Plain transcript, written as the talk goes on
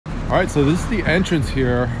All right, so this is the entrance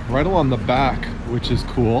here, right along the back, which is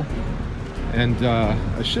cool. And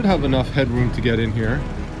I should have enough headroom to get in here.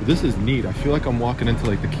 But this is neat. I feel like I'm walking into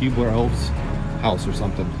like the Keebler Elves house or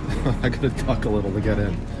something. I gotta duck a little to get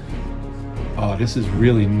in. Oh, this is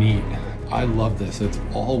really neat. I love this. It's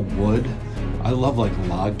all wood. I love like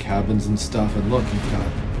log cabins and stuff. And look, you've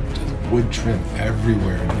got just wood trim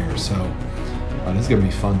everywhere in here. So this is gonna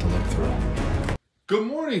be fun to look through. Good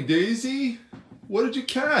morning, Daisy. What did you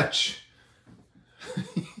catch?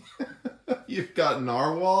 You've got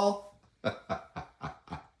narwhal?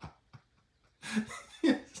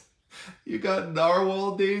 You got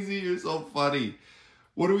narwhal, Daisy? You're so funny.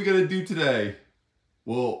 What are we gonna do today?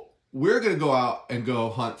 Well, we're gonna go out and go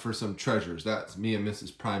hunt for some treasures. That's me and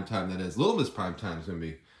Mrs. Primetime, that is. Little Miss Primetime is gonna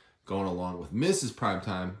be going along with Mrs.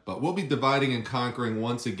 Primetime, but we'll be dividing and conquering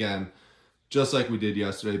once again, just like we did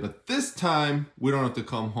yesterday. But this time, we don't have to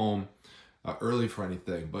come home early for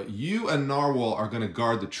anything. But you and Narwhal are gonna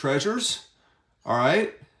guard the treasures, all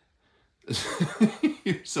right?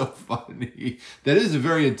 You're so funny. That is a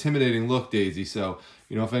very intimidating look, Daisy. So,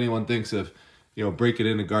 you know, if anyone thinks of, you know, breaking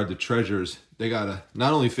in to guard the treasures, they gotta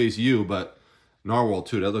not only face you, but Narwhal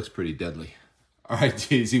too. That looks pretty deadly. All right,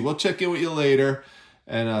 Daisy, we'll check in with you later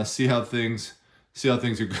and see how things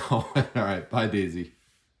are going. All right, bye, Daisy.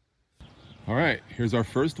 All right, here's our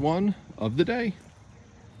first one of the day.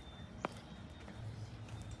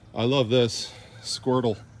 I love this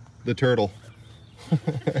Squirtle, the turtle.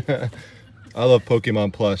 I love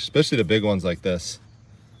Pokemon plush, especially the big ones like this.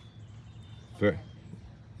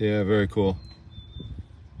 Very cool.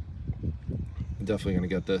 I'm definitely gonna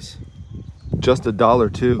get this. Just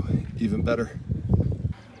 $1 too, even better.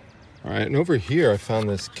 All right, and over here I found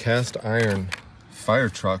this cast iron fire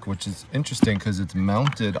truck, which is interesting because it's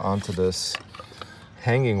mounted onto this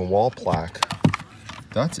hanging wall plaque.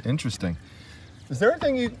 That's interesting. Is there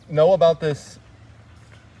anything you know about this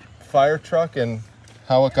fire truck and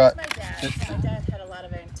how it got? My dad had a lot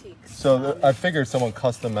of antiques. So I figured someone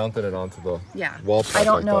custom mounted it onto the wall plaque. I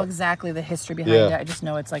don't like know that. exactly the history behind it. I just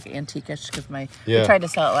know it's like antique-ish because we tried to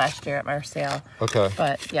sell it last year at our sale. Okay.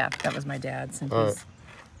 But yeah, that was my dad's. And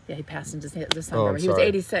he passed in December. He was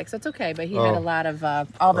 86. That's okay, but he had a lot of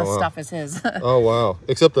all the stuff is his. Oh wow!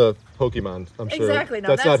 Except the Pokemon, I'm sure. Exactly. No,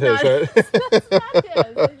 that's not his, right? That's not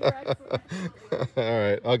his. You're excellent. All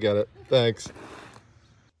right, I'll get it. Thanks.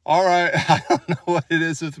 All right, I don't know what it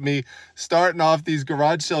is with me starting off these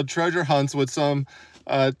garage sale treasure hunts with some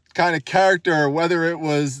kind of character, whether it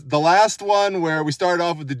was the last one where we started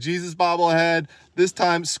off with the Jesus bobblehead, this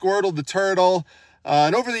time Squirtle the turtle.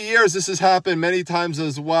 And over the years, this has happened many times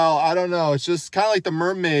as well. I don't know. It's just kind of like the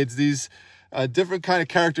mermaids. These different kind of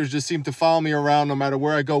characters just seem to follow me around no matter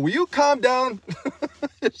where I go. Will you calm down?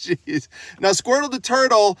 Jeez. Now, Squirtle the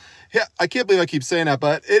turtle, I can't believe I keep saying that,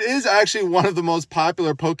 but it is actually one of the most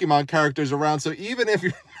popular Pokemon characters around. So even if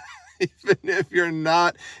you're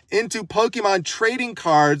not into Pokemon trading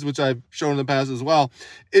cards, which I've shown in the past as well,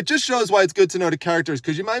 it just shows why it's good to know the characters,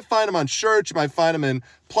 because you might find them on shirts, you might find them in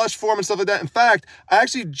plush form and stuff like that. In fact, I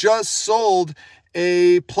actually just sold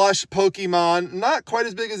a plush Pokemon, not quite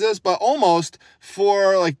as big as this, but almost,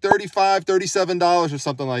 for like $35, $37 or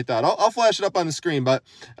something like that. I'll flash it up on the screen, but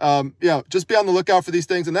yeah, just be on the lookout for these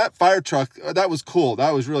things. And that fire truck, that was cool.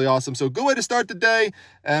 That was really awesome. So good way to start the day,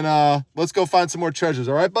 and let's go find some more treasures.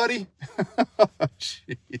 All right, buddy?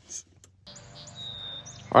 Jeez.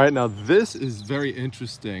 All right, now this is very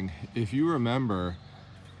interesting. If you remember,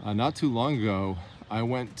 not too long ago, I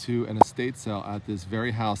went to an estate sale at this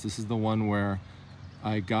very house. This is the one where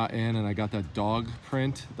I got in and I got that dog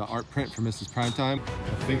print, the art print for Mrs. Primetime.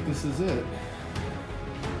 I think this is it.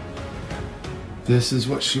 This is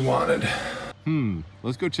what she wanted.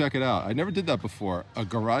 Let's go check it out. I never did that before. A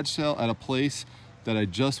garage sale at a place that I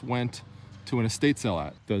just went to an estate sale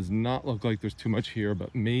at. Does not look like there's too much here,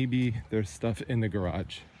 but maybe there's stuff in the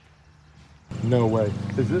garage. No way.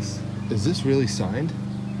 Is this really signed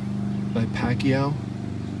by Pacquiao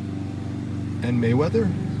and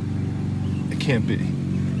Mayweather? It can't be.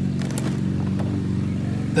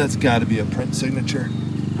 That's got to be a print signature.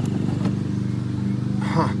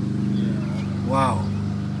 Huh. Wow.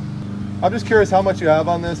 I'm just curious how much you have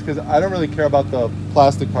on this, because I don't really care about the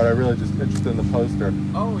plastic part. I'm really just interested in the poster.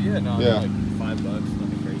 Oh yeah, no, yeah. Like $5,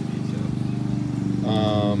 nothing crazy.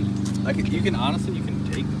 So. You can honestly, you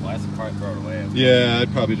can take the plastic part and throw it away. Yeah,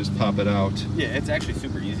 I'd probably just pop it out. Yeah, it's actually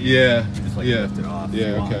super easy. Yeah. You just like lift it off.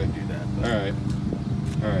 Yeah, okay. Do that, all right.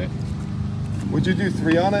 All right. Would you do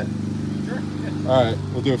 3 on it? Sure. Yeah. All right,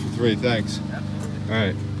 we'll do it for 3. Thanks. Absolutely. All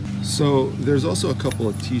right. So there's also a couple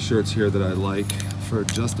of t-shirts here that I like for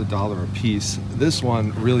just $1 a piece. This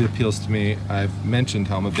one really appeals to me. I've mentioned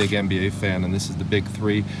how I'm a big NBA fan, and this is the big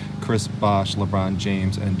three: Chris Bosh, LeBron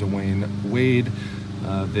James, and Dwayne Wade.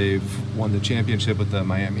 They've won the championship with the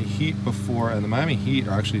Miami Heat before, and the Miami Heat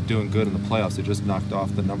are actually doing good in the playoffs. They just knocked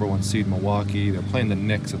off the #1 seed Milwaukee. They're playing the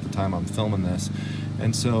Knicks at the time I'm filming this.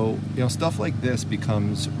 And so, you know, stuff like this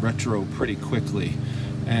becomes retro pretty quickly.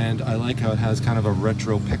 And I like how it has kind of a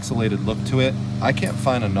retro pixelated look to it. I can't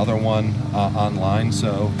find another one online,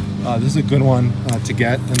 so this is a good one to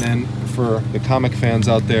get. And then for the comic fans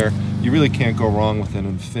out there, you really can't go wrong with an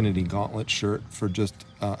Infinity Gauntlet shirt for just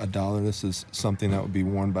 $1. This is something that would be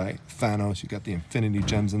worn by Thanos. You got the Infinity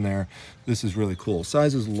Gems in there. This is really cool.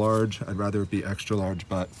 Size is large. I'd rather it be extra large,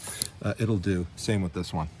 but it'll do. Same with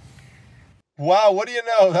this one. Wow, what do you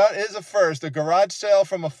know? That is a first. A garage sale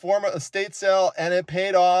from a former estate sale, and it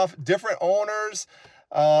paid off. Different owners.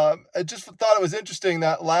 I just thought it was interesting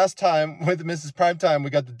that last time with Mrs. Primetime,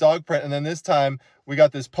 we got the dog print, and then this time we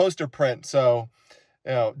got this poster print. So,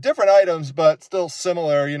 you know, different items, but still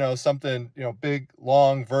similar, you know, something, you know, big,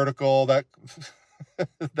 long, vertical, that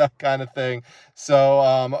that kind of thing.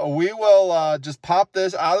 So we will just pop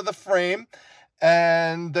this out of the frame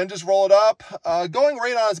and then just roll it up. Going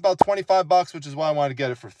rate on it's about 25 bucks, which is why I wanted to get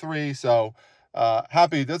it for $3. So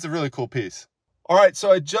happy. That's a really cool piece. All right,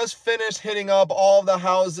 so I just finished hitting up all of the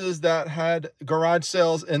houses that had garage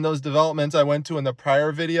sales in those developments I went to in the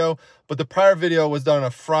prior video, but the prior video was done on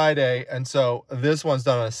a Friday, and so this one's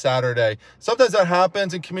done on a Saturday. Sometimes that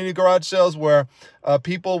happens in community garage sales where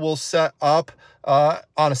people will set up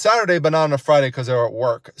on a Saturday, but not on a Friday because they're at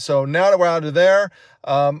work. So now that we're out of there,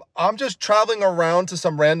 I'm just traveling around to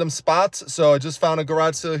some random spots. So I just found a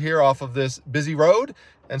garage sale here off of this busy road,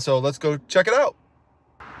 and so let's go check it out.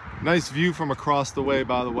 Nice view from across the way,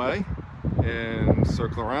 by the way, and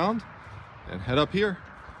circle around and head up here.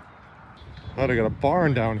 Oh, they got a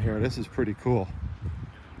barn down here. This is pretty cool.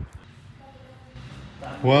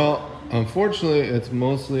 Well, unfortunately, it's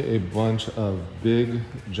mostly a bunch of big,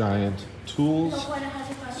 giant tools,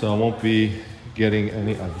 so I won't be getting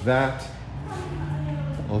any of that.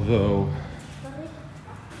 Although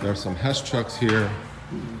there are some Hess trucks here.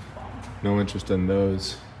 No interest in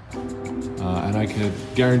those. And I can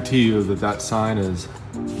guarantee you that that sign is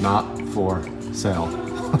not for sale.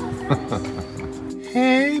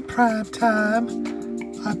 Hey, Primetime.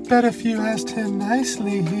 I bet if you asked him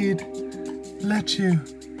nicely, he'd let you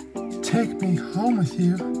take me home with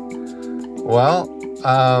you. Well,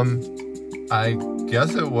 I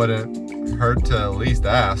guess it wouldn't hurt to at least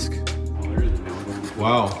ask.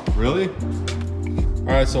 Wow, really?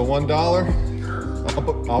 All right, so $1.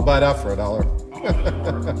 I'll buy that for $1.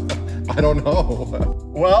 I don't know.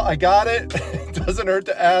 Well, I got it. It doesn't hurt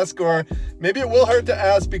to ask, or maybe it will hurt to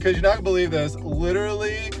ask because you're not gonna believe this.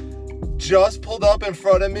 Literally just pulled up in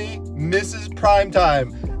front of me, Mrs.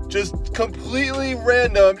 Primetime. Just completely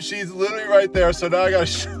random. She's literally right there. So now I gotta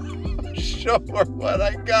show her what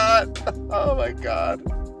I got. Oh my God.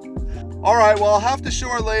 All right, well, I'll have to show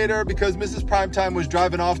her later because Mrs. Primetime was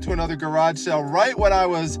driving off to another garage sale right when I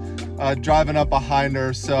was driving up behind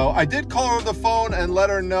her. So I did call her on the phone and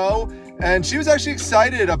let her know, and she was actually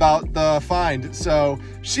excited about the find. So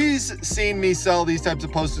she's seen me sell these types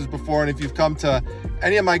of posters before, and if you've come to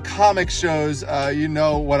any of my comic shows, you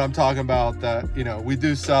know what I'm talking about, that, you know, we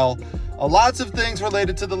do sell lots of things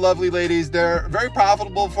related to the lovely ladies. They're very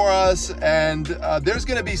profitable for us, and there's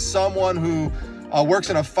gonna be someone who works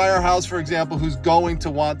in a firehouse, for example, who's going to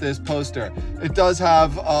want this poster. It does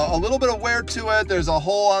have a little bit of wear to it. There's a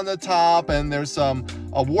hole on the top, and there's some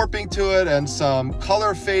warping to it and some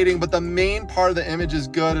color fading, but the main part of the image is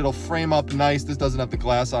good. It'll frame up nice. This doesn't have the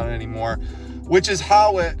glass on it anymore, which is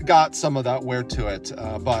how it got some of that wear to it.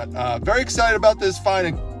 But very excited about this find.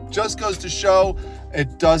 It just goes to show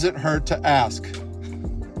it doesn't hurt to ask.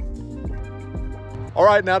 All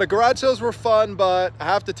right, now the garage sales were fun, but I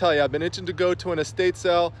have to tell you, I've been itching to go to an estate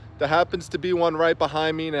sale. There happens to be one right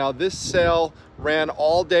behind me. Now, this sale ran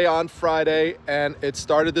all day on Friday, and it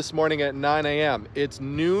started this morning at 9 a.m. It's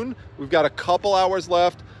noon. We've got a couple hours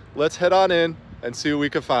left. Let's head on in and see what we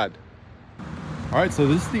can find. All right, so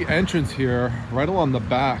this is the entrance here, right along the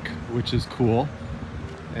back, which is cool.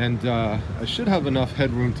 And I should have enough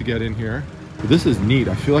headroom to get in here. But this is neat.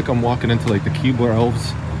 I feel like I'm walking into like the Keebler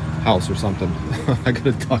Elves house or something. I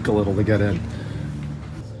gotta duck a little to get in.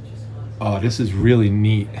 Oh, this is really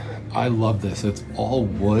neat. I love this. It's all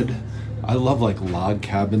wood. I love like log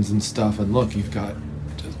cabins and stuff. And look, you've got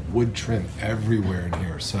just wood trim everywhere in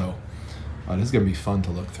here. So this is gonna be fun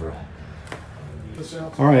to look through.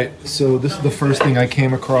 All right, so this is the first thing I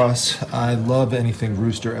came across. I love anything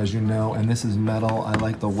rooster, as you know, and this is metal. I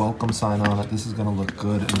like the welcome sign on it. This is gonna look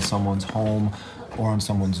good in someone's home or on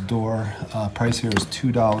someone's door. Price here is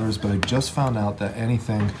 $2, but I just found out that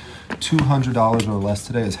anything $200 or less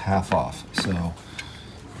today is half off. So,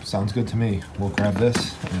 sounds good to me. We'll grab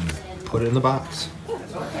this and put it in the box.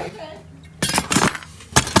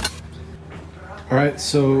 All right,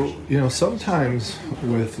 so, you know, sometimes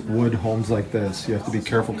with wood homes like this, you have to be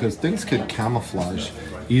careful because things could camouflage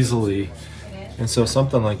easily. And so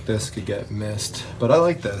something like this could get missed. But I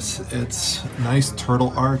like this. It's nice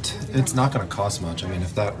turtle art. It's not gonna cost much. I mean,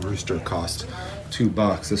 if that rooster cost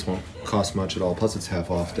 $2, this won't cost much at all. Plus it's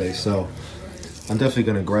half off day. So I'm definitely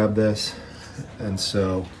gonna grab this. And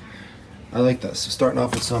so I like this. So starting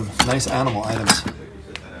off with some nice animal items.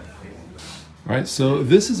 All right, so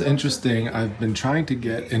this is interesting. I've been trying to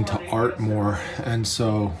get into art more, and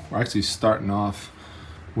so we're actually starting off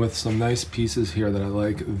with some nice pieces here that I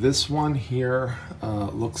like. This one here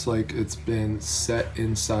looks like it's been set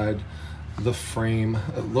inside the frame.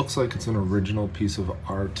 It looks like it's an original piece of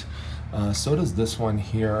art. So does this one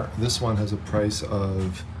here. This one has a price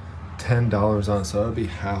of $10 on it, so that'll be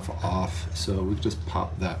half off. So we just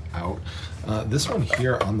pop that out. This one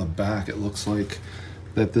here on the back, it looks like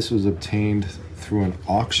that this was obtained through an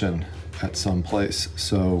auction at some place.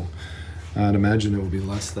 So I'd imagine it would be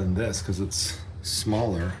less than this because it's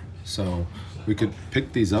smaller. So we could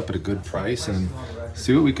pick these up at a good price and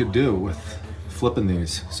see what we could do with flipping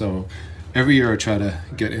these. So every year I try to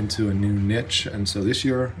get into a new niche, and so this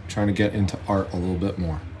year I'm trying to get into art a little bit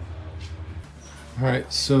more. All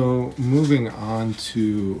right, so moving on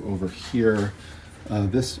to over here,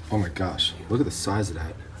 this, oh my gosh, look at the size of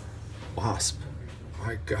that wasp.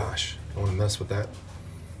 My gosh, I want to mess with that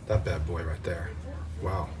bad boy right there.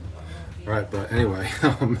 Wow. All right, but anyway,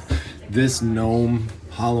 this gnome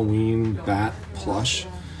Halloween bat plush,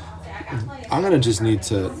 I'm gonna just need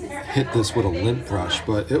to hit this with a lint brush,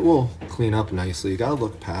 but it will clean up nicely. You gotta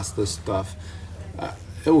look past this stuff.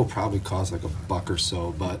 It will probably cost like $1 or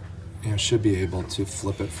so, but you know, should be able to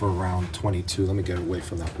flip it for around 22. Let me get away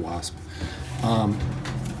from that wasp.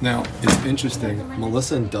 Now, it's interesting,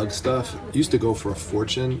 Melissa and Doug stuff used to go for a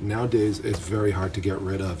fortune. Nowadays, it's very hard to get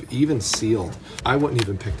rid of, even sealed. I wouldn't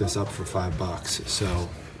even pick this up for $5. So,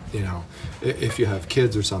 you know, if you have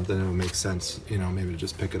kids or something, it would make sense, you know, maybe to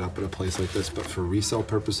just pick it up at a place like this. But for resale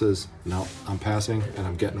purposes, no, I'm passing and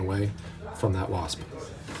I'm getting away from that wasp.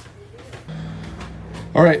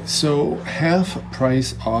 All right, so half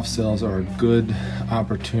price off sales are a good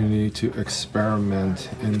opportunity to experiment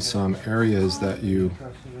in some areas that you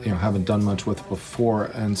haven't done much with before,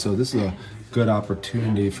 and so this is a good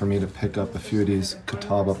opportunity for me to pick up a few of these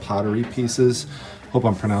Catawba pottery pieces. Hope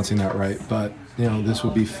I'm pronouncing that right, but you know, this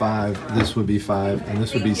would be $5, this would be $5, and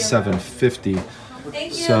this would be $7.50.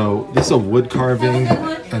 So this is a wood carving,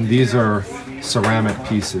 and these are ceramic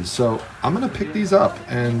pieces. So I'm gonna pick these up,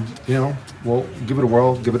 and you know, we'll give it a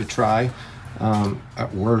whirl, give it a try.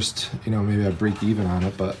 At worst, you know, maybe I break even on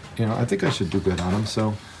it, but you know, I think I should do good on them.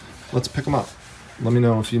 So let's pick them up. Let me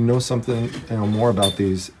know if you know something more about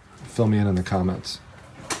these. Fill me in the comments.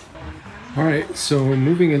 All right, so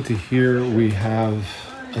moving into here, we have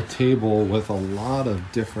a table with a lot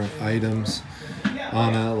of different items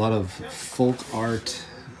on it, a lot of folk art.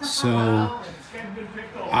 So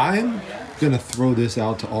I'm gonna throw this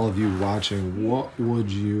out to all of you watching. What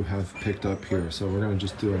would you have picked up here? So we're gonna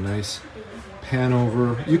just do a nice pan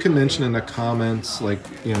over. You can mention in the comments, like,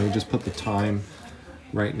 you know, you just put the time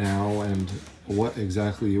right now and what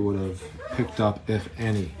exactly you would have picked up, if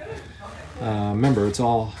any. Remember, it's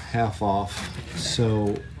all half off.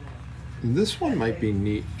 So this one might be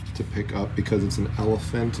neat to pick up because it's an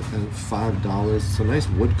elephant and $5. It's a nice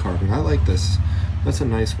wood carving. I like this. That's a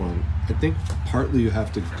nice one. I think partly you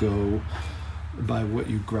have to go by what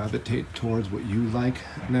you gravitate towards, what you like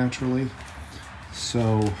naturally.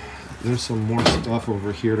 So there's some more stuff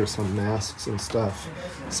over here. There's some masks and stuff.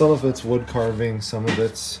 Some of it's wood carving, some of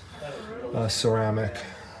it's ceramic.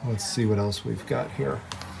 Let's see what else we've got here.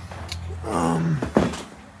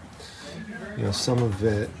 You know, some of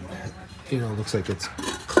it, you know, looks like it's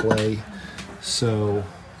clay. So,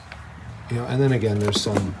 you know, and then again, there's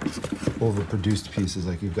some overproduced pieces,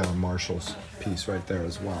 like you've got a Marshall's piece right there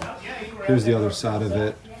as well. Here's the other side of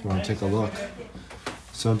it, if you want to take a look.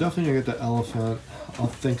 So I'm definitely gonna get the elephant. I'll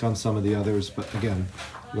think on some of the others, but again,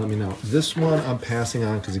 let me know. This one I'm passing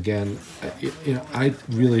on because again, you know, I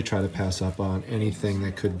really try to pass up on anything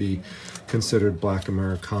that could be considered Black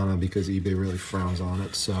Americana because eBay really frowns on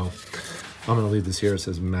it. So I'm gonna leave this here. It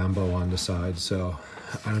says Mambo on the side, so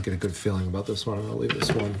I don't get a good feeling about this one. I'm gonna leave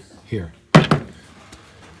this one here.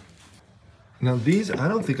 Now these, I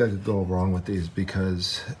don't think I could go wrong with these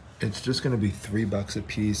because it's just going to be $3 a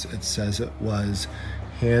piece. It says it was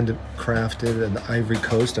handcrafted in the Ivory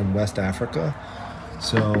Coast in West Africa.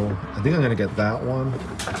 So I think I'm going to get that one.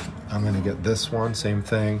 I'm going to get this one, same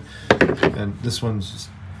thing. And this one's just,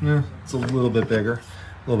 it's a little bit bigger,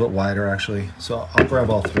 a little bit wider actually. So I'll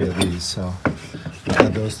grab all 3 of these. So I'll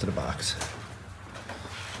add those to the box.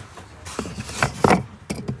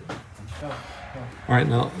 All right,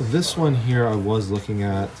 now this one here I was looking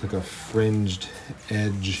at, it's like a fringed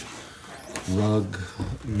edge rug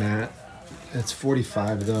mat. It's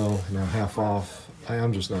 $45 though, now half off.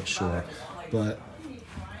 I'm just not sure, but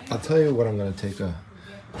I'll tell you what I'm gonna take a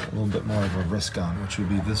little bit more of a risk on, which would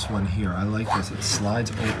be this one here. I like this, it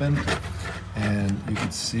slides open and you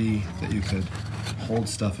can see that you could hold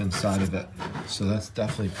stuff inside of it. So that's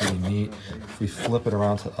definitely pretty neat. If we flip it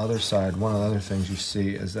around to the other side, one of the other things you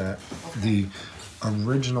see is that the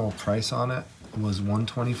original price on it was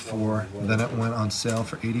 $124, then it went on sale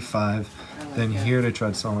for $85, then here they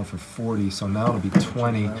tried selling it for $40, so now it'll be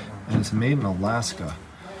 $20, and it's made in Alaska.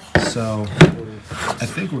 So I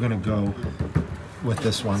think we're gonna go with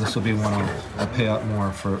this one. This will be one I'll pay up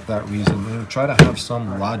more for that reason. Try to have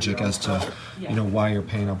some logic as to why you're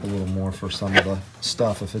paying up a little more for some of the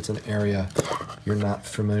stuff if it's an area you're not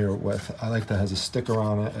familiar with. I like that it has a sticker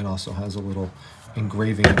on it. It also has a little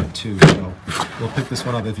engraving in it too, so we'll pick this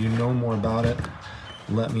one up. If you know more about it,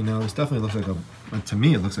 let me know. This definitely looks like to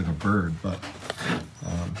me it looks like a bird, but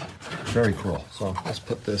very cool. So let's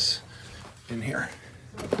put this in here.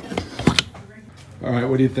 All right,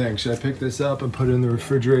 what do you think? Should I pick this up and put it in the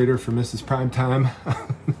refrigerator for Mrs. Primetime?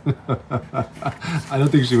 I don't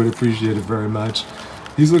think she would appreciate it very much.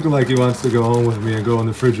 He's looking like he wants to go home with me and go in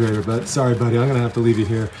the refrigerator, but sorry buddy, I'm gonna have to leave you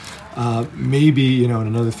here. Maybe, in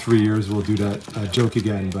another 3 years we'll do that joke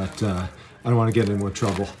again, but I don't want to get in more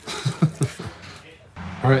trouble.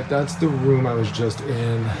 All right, that's the room I was just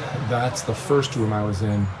in. That's the first room I was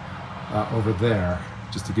in over there,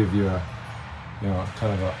 just to give you a,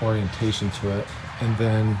 kind of an orientation to it. And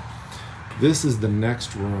then this is the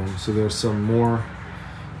next room. So there's some more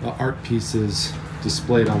art pieces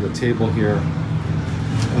displayed on the table here.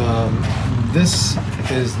 This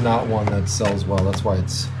is not one that sells well. That's why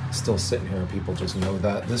it's still sitting here. People just know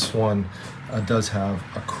that. This one does have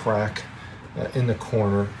a crack in the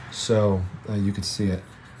corner, so you could see it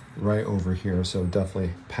right over here. So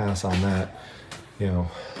definitely pass on that.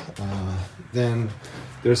 Then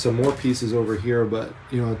there's some more pieces over here, but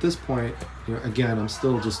at this point, again, I'm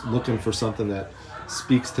still just looking for something that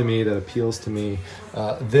speaks to me, that appeals to me.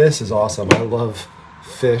 This is awesome. I love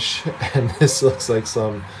fish, and this looks like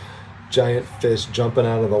some giant fish jumping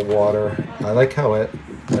out of the water. I like how it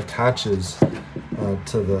attaches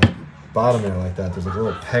to the bottom there like that. There's a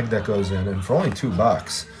little peg that goes in, and for only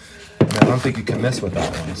 $2, I don't think you can miss with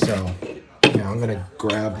that one. So I'm gonna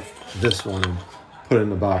grab this one and put it in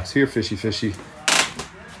the box. Here, fishy fishy.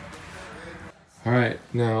 All right,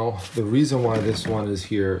 now the reason why this one is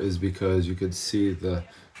here is because you could see the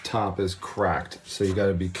top is cracked, so you got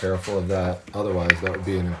to be careful of that. Otherwise, that would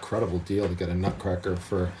be an incredible deal to get a nutcracker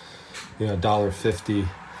for $1.50.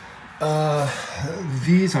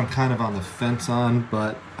 These I'm kind of on the fence on,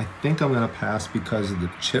 but I think I'm gonna pass because of the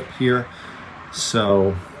chip here.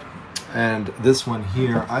 So, and this one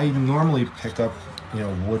here, I normally pick up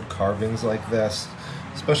wood carvings like this,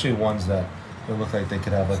 especially ones that look like they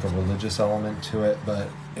could have like a religious element to it, but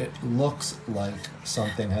it looks like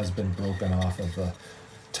something has been broken off of the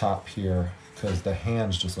top here because the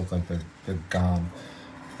hands just look like they're gone.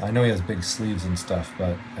 I know he has big sleeves and stuff,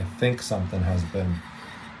 but I think something has been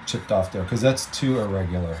chipped off there because that's too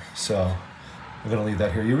irregular. So I'm gonna leave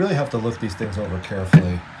that here. You really have to look these things over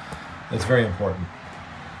carefully. It's very important.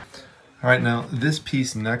 All right, now this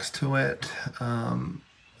piece next to it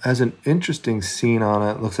has an interesting scene on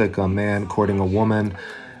it. Looks like a man courting a woman.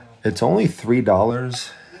 It's only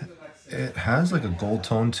 $3. It has like a gold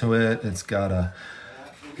tone to it. It's got a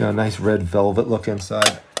nice red velvet look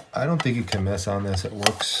inside. I don't think you can miss on this. It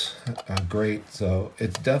works great. So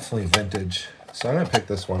it's definitely vintage. So I'm gonna pick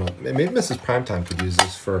this one up. Maybe Mrs. Primetime could use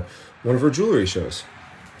this for one of her jewelry shows.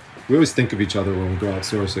 We always think of each other when we go out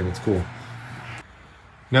sourcing. It's cool.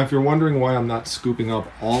 Now, if you're wondering why I'm not scooping up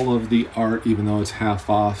all of the art, even though it's half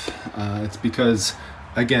off, it's because,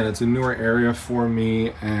 again, it's a newer area for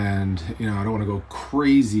me, and I don't want to go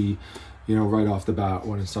crazy, right off the bat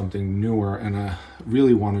when it's something newer, and I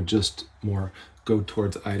really want to just more go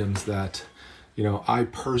towards items that, I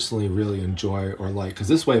personally really enjoy or like. Because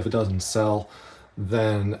this way, if it doesn't sell,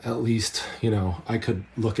 then at least, I could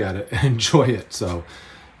look at it and enjoy it. So,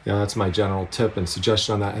 Yeah, that's my general tip and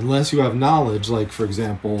suggestion on that. Unless you have knowledge, like for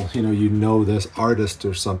example, you know this artist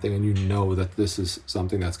or something, and you know that this is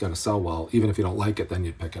something that's going to sell well. Even if you don't like it, then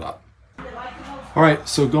you'd pick it up. All right,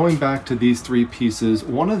 so going back to these 3 pieces,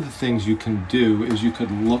 one of the things you can do is you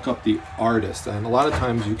could look up the artist, and a lot of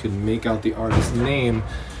times you can make out the artist's name,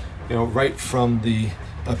 right from the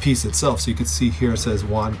piece itself. So you can see here it says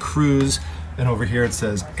Juan Cruz, and over here it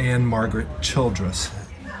says Anne Margaret Childress.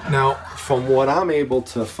 Now, from what I'm able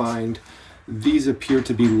to find, these appear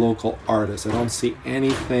to be local artists. I don't see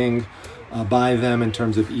anything by them in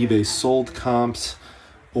terms of eBay sold comps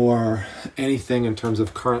or anything in terms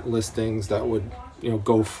of current listings that would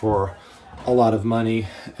go for a lot of money,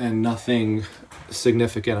 and nothing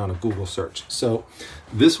significant on a Google search. So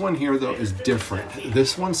this one here though is different.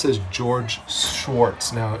 This one says George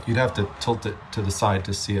Schwartz. Now you'd have to tilt it to the side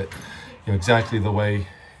to see it exactly the way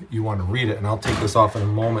you want to read it, and I'll take this off in a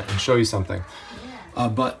moment and show you something.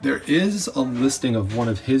 But there is a listing of one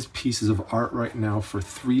of his pieces of art right now for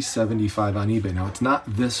 $375 on eBay. Now it's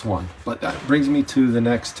not this one, but that brings me to the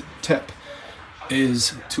next tip,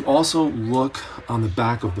 is to also look on the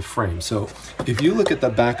back of the frame. So if you look at the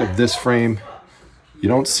back of this frame, you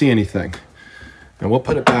don't see anything. And we'll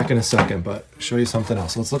put it back in a second, but show you something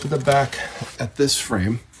else. Let's look at the back at this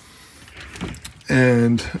frame,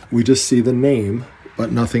 and we just see the name,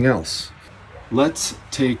 but nothing else. Let's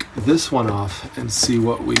take this one off and see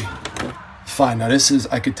what we find. Now this is,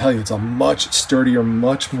 I could tell you, it's a much sturdier,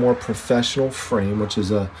 much more professional frame, which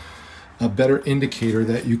is a better indicator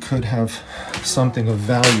that you could have something of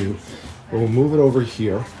value. We'll move it over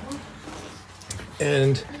here.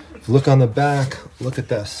 And look on the back, look at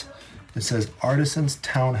this. It says Artisan's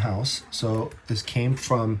Townhouse. So this came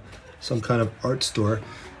from some kind of art store.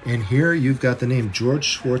 And here you've got the name George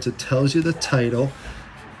Schwartz. It tells you the title.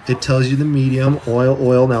 It tells you the medium,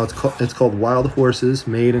 oil. Now it's called Wild Horses,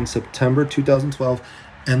 made in September 2012.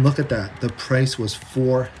 And look at that. The price was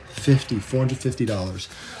 $450.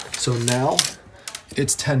 So now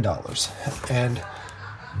it's $10. And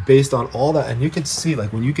based on all that, and you can see,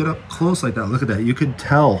 like when you get up close like that, look at that. You could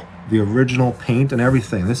tell the original paint and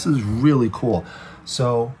everything. This is really cool.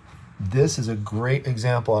 So this is a great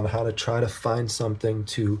example on how to try to find something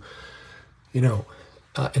to,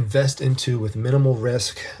 invest into with minimal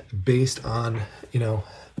risk, based on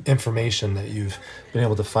information that you've been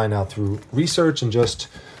able to find out through research and just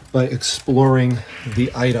by exploring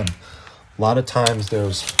the item. A lot of times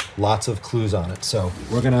there's lots of clues on it. So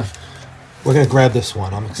we're gonna grab this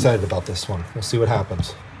one. I'm excited about this one. We'll see what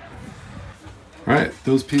happens. All right,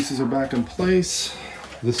 those pieces are back in place.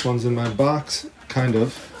 This one's in my box, kind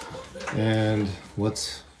of, and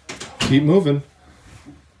let's keep moving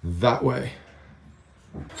that way.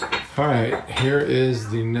 All right, here is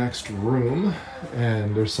the next room,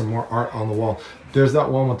 and there's some more art on the wall. There's that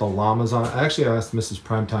one with the llamas on it. Actually, I asked Mrs.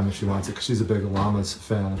 Primetime if she wants it because she's a big llamas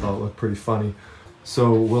fan. I thought it looked pretty funny.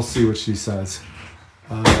 So we'll see what she says.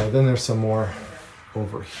 Then there's some more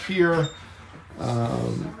over here.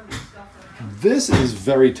 This is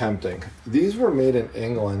very tempting. These were made in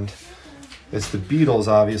England. It's the Beatles,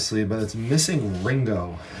 obviously, but it's missing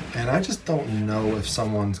Ringo. And I just don't know if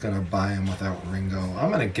someone's going to buy them without Ringo.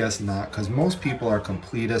 I'm going to guess not, because most people are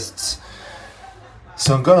completists.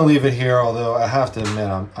 So I'm going to leave it here, although I have to admit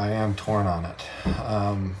I am torn on it.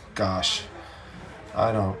 Gosh,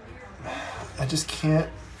 I just can't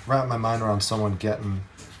wrap my mind around someone getting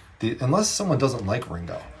unless someone doesn't like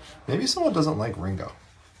Ringo. Maybe someone doesn't like Ringo.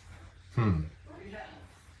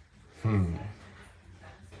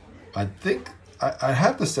 I think I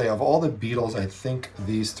have to say, of all the Beatles, I think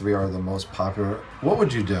these 3 are the most popular. What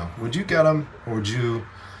would you do? Would you get them, or would you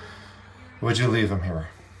leave them here?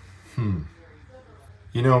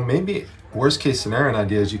 Maybe worst case scenario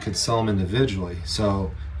idea is you could sell them individually.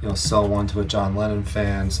 So, sell one to a John Lennon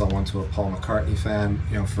fan, sell one to a Paul McCartney fan,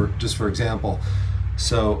 for example.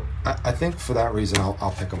 So I think for that reason,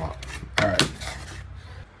 I'll pick them up.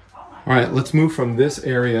 All right, let's move from this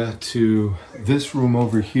area to this room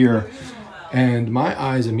over here. And my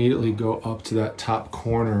eyes immediately go up to that top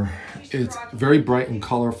corner. It's very bright and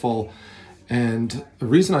colorful. And the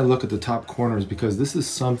reason I look at the top corner is because this is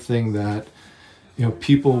something that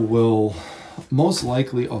people will most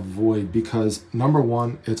likely avoid, because number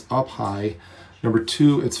one, it's up high. Number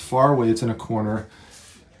two, it's far away, it's in a corner.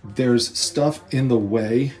 There's stuff in the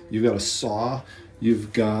way. You've got a saw,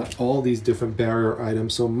 you've got all these different barrier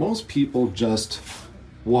items. So most people just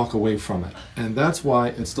walk away from it. And that's why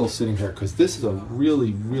it's still sitting here, because this is a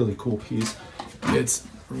really, really cool piece. It's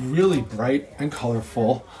really bright and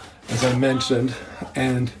colorful, as I mentioned,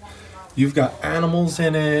 and you've got animals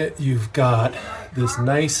in it. You've got this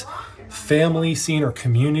nice family scene or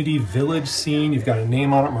community village scene. You've got a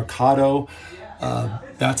name on it, Mercado.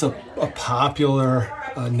 That's a popular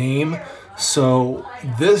name. So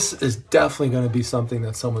this is definitely going to be something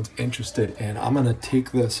that someone's interested in. I'm going to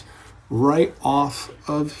take this right off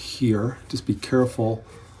of here. Just be careful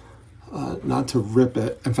not to rip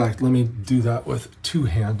it. In fact, let me do that with 2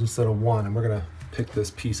 hands instead of 1, and we're going to pick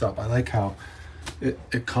this piece up. I like how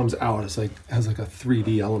it comes out. It's like, has like a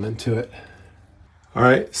 3D element to it. All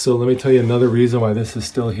right, so let me tell you another reason why this is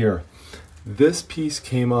still here. This piece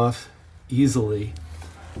came off easily,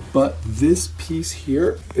 but this piece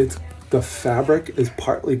here, the fabric is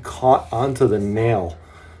partly caught onto the nail.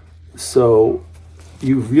 So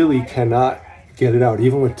you really cannot get it out,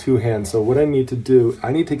 even with 2 hands. So what I need to do,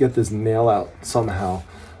 I need to get this nail out somehow.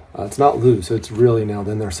 It's not loose, it's really nailed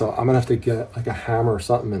in there. So I'm gonna have to get like a hammer or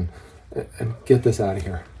something and get this out of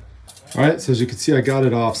here. All right, so as you can see, I got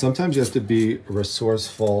it off. Sometimes you have to be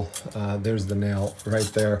resourceful. There's the nail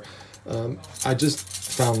right there. I just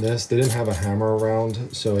found this. They didn't have a hammer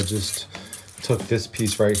around, so I just took this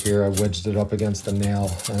piece right here. I wedged it up against the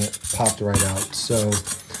nail and it popped right out. So,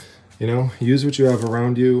 you know, use what you have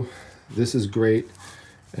around you. This is great.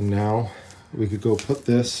 And now we could go put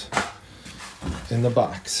this in the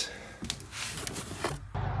box.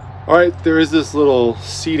 All right, there is this little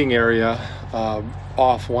seating area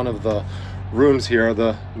off one of the rooms here.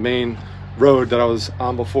 The main road that I was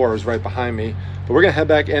on before is right behind me. But we're gonna head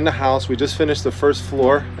back in the house. We just finished the first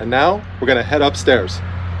floor, and now we're gonna head upstairs.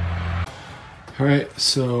 All right,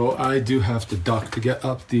 so I do have to duck to get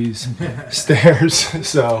up these stairs.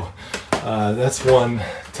 So that's one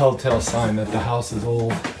telltale sign that the house is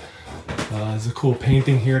old. There's a cool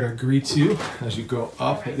painting here to greet you as you go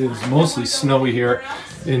up. It is mostly snowy here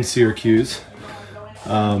in Syracuse.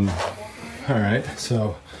 All right,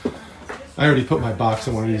 so I already put my box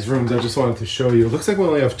in one of these rooms. I just wanted to show you. It looks like we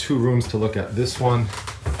only have 2 rooms to look at, this one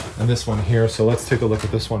and this one here. So let's take a look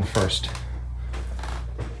at this one first.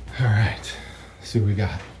 All right, see what we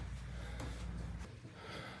got.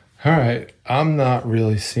 All right, I'm not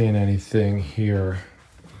really seeing anything here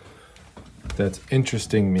that's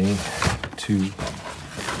interesting me to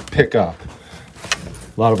pick up.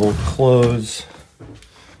 A lot of old clothes.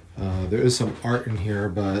 There is some art in here,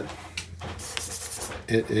 but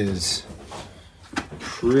it is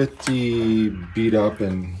pretty beat up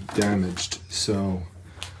and damaged. So,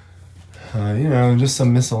 you know, just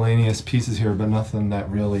some miscellaneous pieces here, but nothing that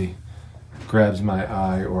really grabs my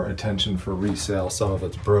eye or attention for resale. Some of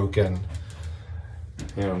it's broken.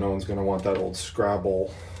 You know, no one's gonna want that old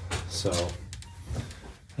Scrabble. So,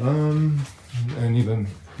 and even,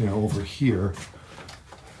 you know, over here,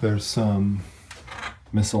 there's some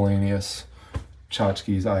miscellaneous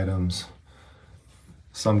tchotchkes items,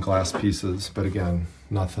 some glass pieces, but again,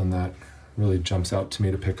 nothing that really jumps out to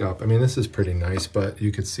me to pick up. I mean, this is pretty nice, but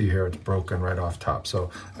you could see here it's broken right off top. So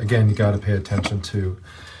again, you got to pay attention to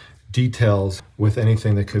details with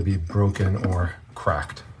anything that could be broken or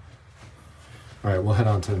cracked. All right, we'll head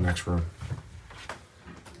on to the next room.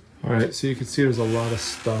 All right, so you can see there's a lot of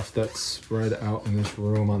stuff that's spread out in this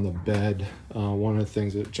room on the bed. One of the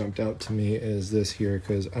things that jumped out to me is this here,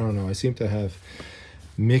 because I don't know, I seem to have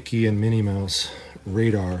Mickey and Minnie Mouse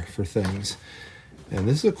radar for things. And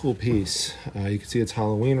this is a cool piece. You can see it's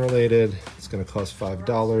Halloween related. It's gonna cost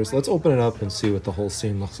 $5. Let's open it up and see what the whole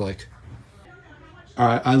scene looks like. All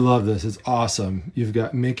right, I love this, it's awesome. You've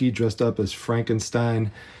got Mickey dressed up as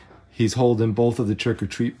Frankenstein. He's holding both of the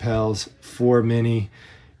trick-or-treat pals for Minnie.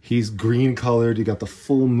 He's green colored. You got the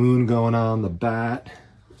full moon going on, the bat.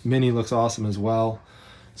 Minnie looks awesome as well.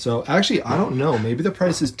 So actually, I don't know, maybe the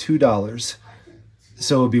price is $2.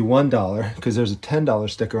 So it would be $1 because there's a $10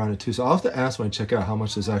 sticker on it too. So I'll have to ask when I check out how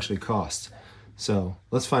much this actually costs. So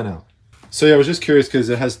let's find out. So yeah, I was just curious because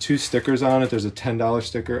it has 2 stickers on it. There's a $10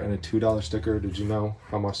 sticker and a $2 sticker. Did you know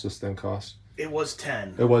how much this thing cost? It was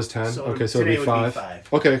 10. It was 10? So okay, so it'd be 5?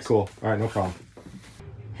 5. Okay, cool. All right, no problem.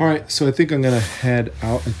 All right, so I think I'm gonna head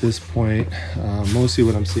out at this point. Mostly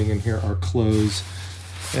what I'm seeing in here are clothes,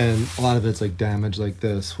 and a lot of it's like damage like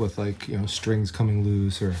this with like, you know, strings coming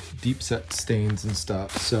loose or deep set stains and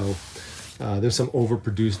stuff. So there's some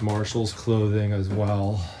overproduced Marshalls clothing as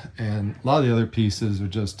well. And a lot of the other pieces are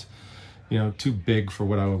just, you know, too big for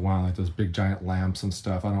what I would want, like those big giant lamps and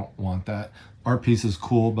stuff. I don't want that. Art piece is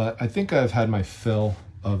cool, but I think I've had my fill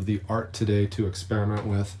of the art today to experiment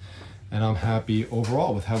with. And I'm happy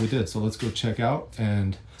overall with how we did. So let's go check out,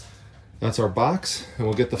 and that's our box, and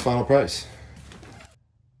we'll get the final price.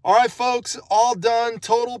 All right, folks, all done.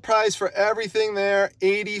 Total price for everything there,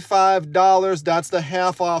 $85. That's the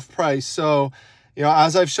half off price. So, you know,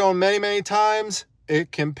 as I've shown many, many times,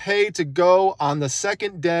 it can pay to go on the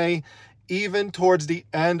second day, even towards the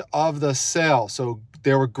end of the sale. So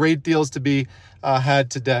there were great deals to be had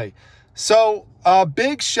today. So a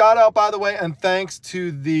big shout out, by the way, and thanks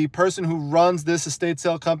to the person who runs this estate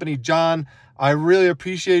sale company, John. I really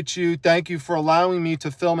appreciate you. Thank you for allowing me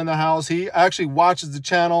to film in the house. He actually watches the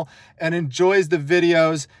channel and enjoys the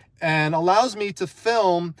videos and allows me to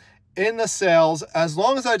film in the sales as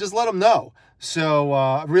long as I just let him know.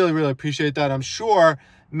 So really, really appreciate that. I'm sure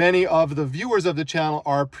many of the viewers of the channel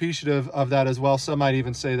are appreciative of that as well. Some might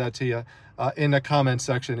even say that to you in the comment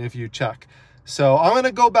section if you check. So I'm going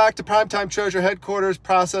to go back to Primetime Treasure headquarters,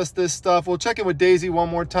 process this stuff. We'll check in with Daisy one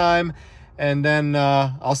more time, and then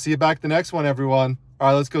I'll see you back the next one, everyone. All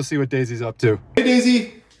right, let's go see what Daisy's up to. Hey,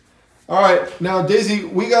 Daisy. All right, now, Daisy,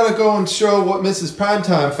 we got to go and show what Mrs.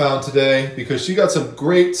 Primetime found today because she got some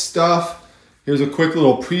great stuff. Here's a quick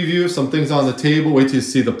little preview, some things on the table. Wait till you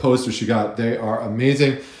see the posters she got. They are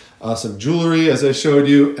amazing. Some jewelry, as I showed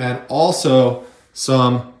you, and also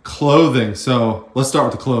some clothing. So let's start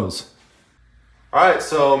with the clothes. All right,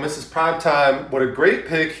 so Mrs. Primetime, what a great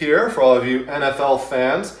pick here for all of you NFL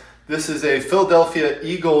fans. This is a Philadelphia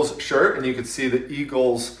Eagles shirt, and you can see the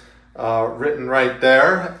Eagles written right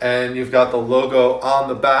there, and you've got the logo on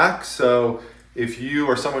the back. So if you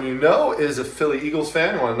or someone you know is a Philly Eagles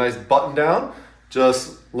fan, you want a nice button down,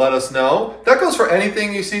 just let us know. That goes for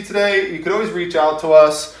anything you see today. You could always reach out to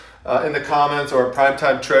us in the comments or at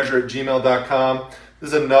primetimetreasure@gmail.com.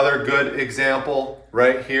 This is another good example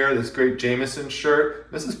right here, this great Jameson shirt.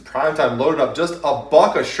 Mrs. Primetime loaded up just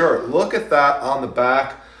 $1 a shirt. Look at that on the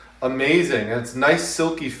back. Amazing. It's nice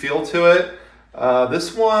silky feel to it.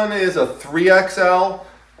 This one is a 3XL,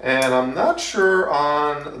 and I'm not sure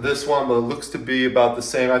on this one, but it looks to be about the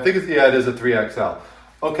same. I think it's, yeah, it is a 3XL.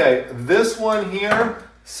 Okay, this one here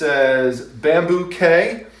says Bamboo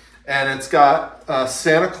K, and it's got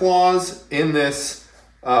Santa Claus in this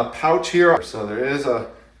pouch here. So there is a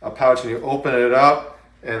pouch, and you open it up,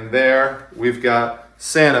 and there we've got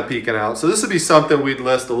Santa peeking out. So this would be something we'd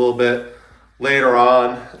list a little bit later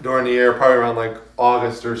on during the year, probably around like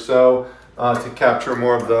August or so, to capture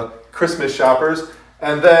more of the Christmas shoppers.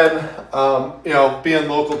 And then, you know, being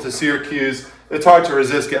local to Syracuse, it's hard to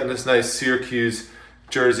resist getting this nice Syracuse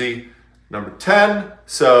jersey, number 10.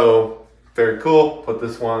 So very cool. Put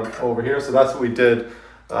this one over here. So that's what we did.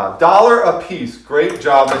 $1 a piece. Great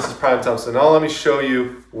job, Mrs. Primetime. So now let me show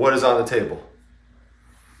you what is on the table.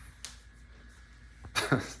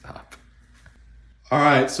 Stop. All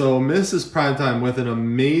right, so Mrs. Primetime with an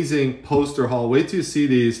amazing poster haul. Wait till you see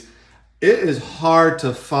these. It is hard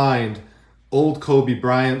to find old Kobe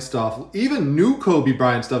Bryant stuff. Even new Kobe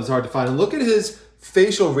Bryant stuff is hard to find. And look at his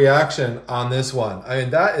facial reaction on this one. I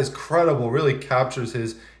mean, that is credible. Really captures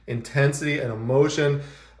his intensity and emotion.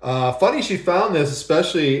 Funny she found this,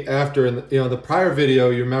 especially after the prior video.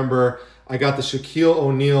 You remember I got the Shaquille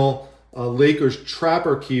O'Neal Lakers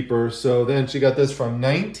Trapper Keeper. So then she got this from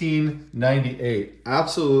 1998.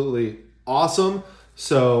 Absolutely awesome.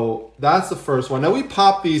 So that's the first one. Now we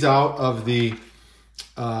pop these out of the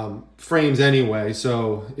frames anyway.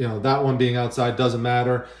 So, you know, that one being outside doesn't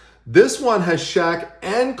matter. This one has Shaq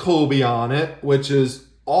and Kobe on it, which is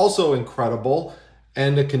also incredible.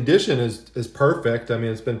 And the condition is perfect. I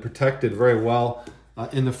mean, it's been protected very well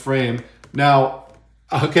in the frame. Now,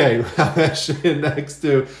 okay, next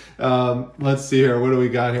to, let's see here. What do we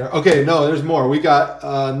got here? Okay, no, there's more. We got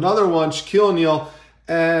another one, Shaquille O'Neal.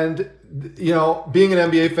 And, you know, being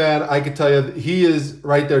an NBA fan, I could tell you he is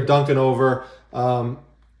right there dunking over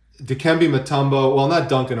Dikembe Mutombo. Well, not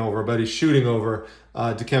dunking over, but he's shooting over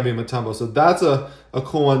Dikembe Mutombo. So that's a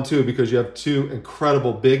cool one, too, because you have two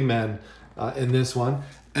incredible big men in this one.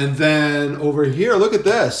 And then over here, look at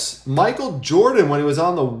this. Michael Jordan when he was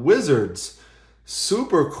on the Wizards.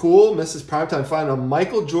 Super cool. Mrs. Primetime finding a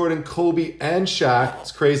Michael Jordan, Kobe, and Shaq.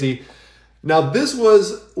 It's crazy. Now, this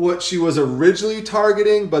was what she was originally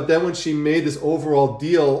targeting, but then when she made this overall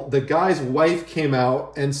deal, the guy's wife came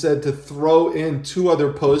out and said to throw in 2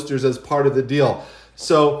 other posters as part of the deal.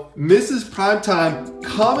 So, Mrs. Primetime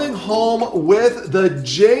coming home with the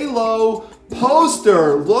J-Lo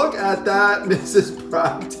poster. Look at that, Mrs.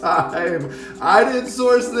 Primetime. I didn't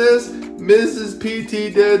source this. Mrs.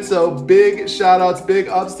 PT did. So big shout outs, big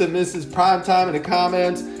ups to Mrs. Primetime in the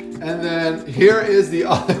comments. And then here is the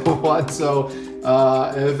other one. So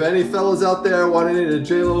if any fellas out there want any of the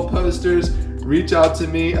J-Lo posters, reach out to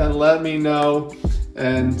me and let me know.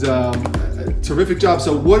 And terrific job.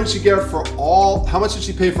 So what did she get for all, how much did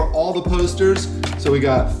she pay for all the posters? So we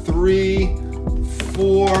got 3,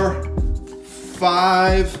 4,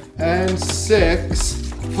 5, and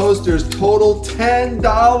 6 posters, total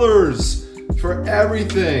 $10 for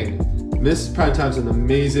everything. Mrs. Primetime's an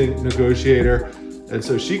amazing negotiator, and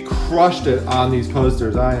so she crushed it on these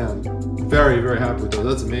posters. I am very, very happy with those.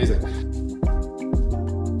 That's amazing.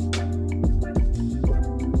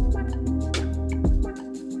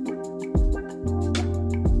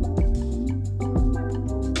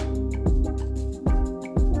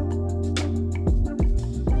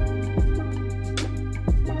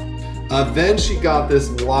 Then she got this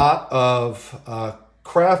lot of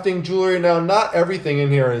crafting jewelry. Now, not everything in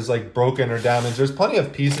here is like broken or damaged. There's plenty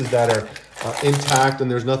of pieces that are intact and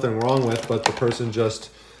there's nothing wrong with, but the person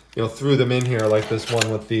just, you know, threw them in here, like this one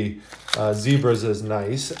with the zebras is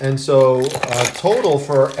nice. And so total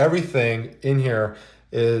for everything in here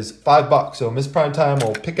is $5. So Miss Primetime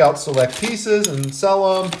will pick out select pieces and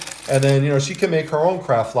sell them, and then, you know, she can make her own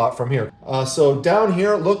craft lot from here. So down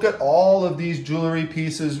here, look at all of these jewelry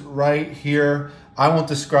pieces right here. I won't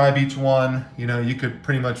describe each one. You know, you could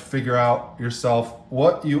pretty much figure out yourself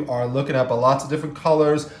what you are looking at, but lots of different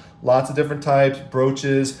colors, lots of different types,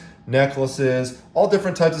 brooches, necklaces, all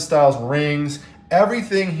different types of styles, rings,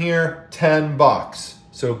 everything here, $10.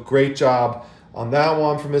 So great job on that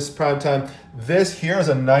one for Mrs. Primetime. This here is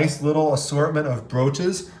a nice little assortment of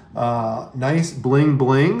brooches. Nice bling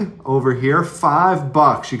bling over here,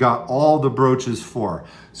 $5 you got all the brooches for.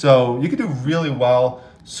 So you could do really well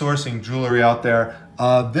sourcing jewelry out there.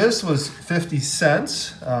 This was 50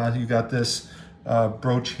 cents. You got this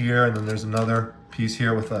brooch here, and then there's another piece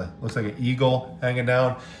here with a, looks like an eagle hanging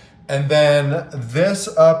down. And then this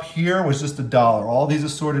up here was just $1. All these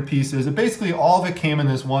assorted pieces, and basically all of it came in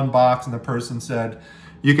this one box, and the person said,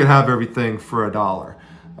 you can have everything for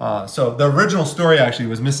 $1. So the original story actually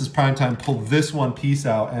was Mrs. Primetime pulled this one piece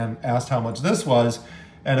out and asked how much this was,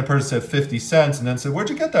 and the person said 50 cents, and then said, where'd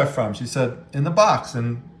you get that from? She said, in the box,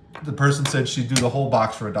 and the person said she'd do the whole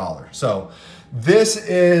box for $1. So this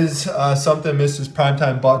is something Mrs.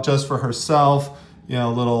 Primetime bought just for herself, you know,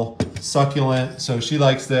 a little succulent, so she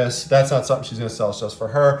likes this. That's not something she's gonna sell, it's just for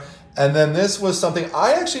her. And then this was something,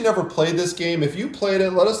 I actually never played this game. If you played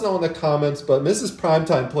it, let us know in the comments, but Mrs.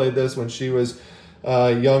 Primetime played this when she was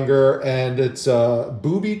younger, and it's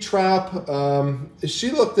Booby Trap.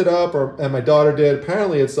 She looked it up, and my daughter did.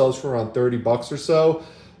 Apparently it sells for around $30 or so,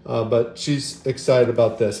 but she's excited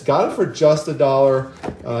about this. Got it for just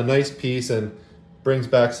 $1, nice piece, and brings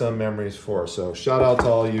back some memories for her. So shout out to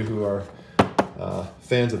all you who are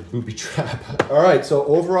fans of Booby Trap. All right, so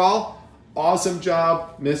overall, awesome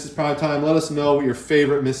job, Mrs. Primetime. Let us know what your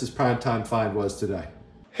favorite Mrs. Primetime find was today.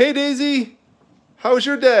 Hey Daisy, how was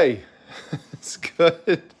your day? It's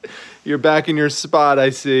good. You're back in your spot,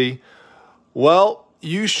 I see. Well,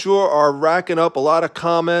 you sure are racking up a lot of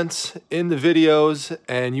comments in the videos,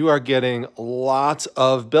 and you are getting lots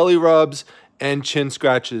of belly rubs and chin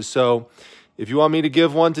scratches. So if you want me to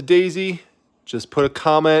give one to Daisy, just put a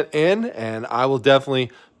comment in, and I will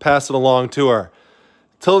definitely pass it along to her.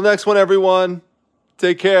 Till the next one, everyone.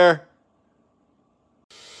 Take care.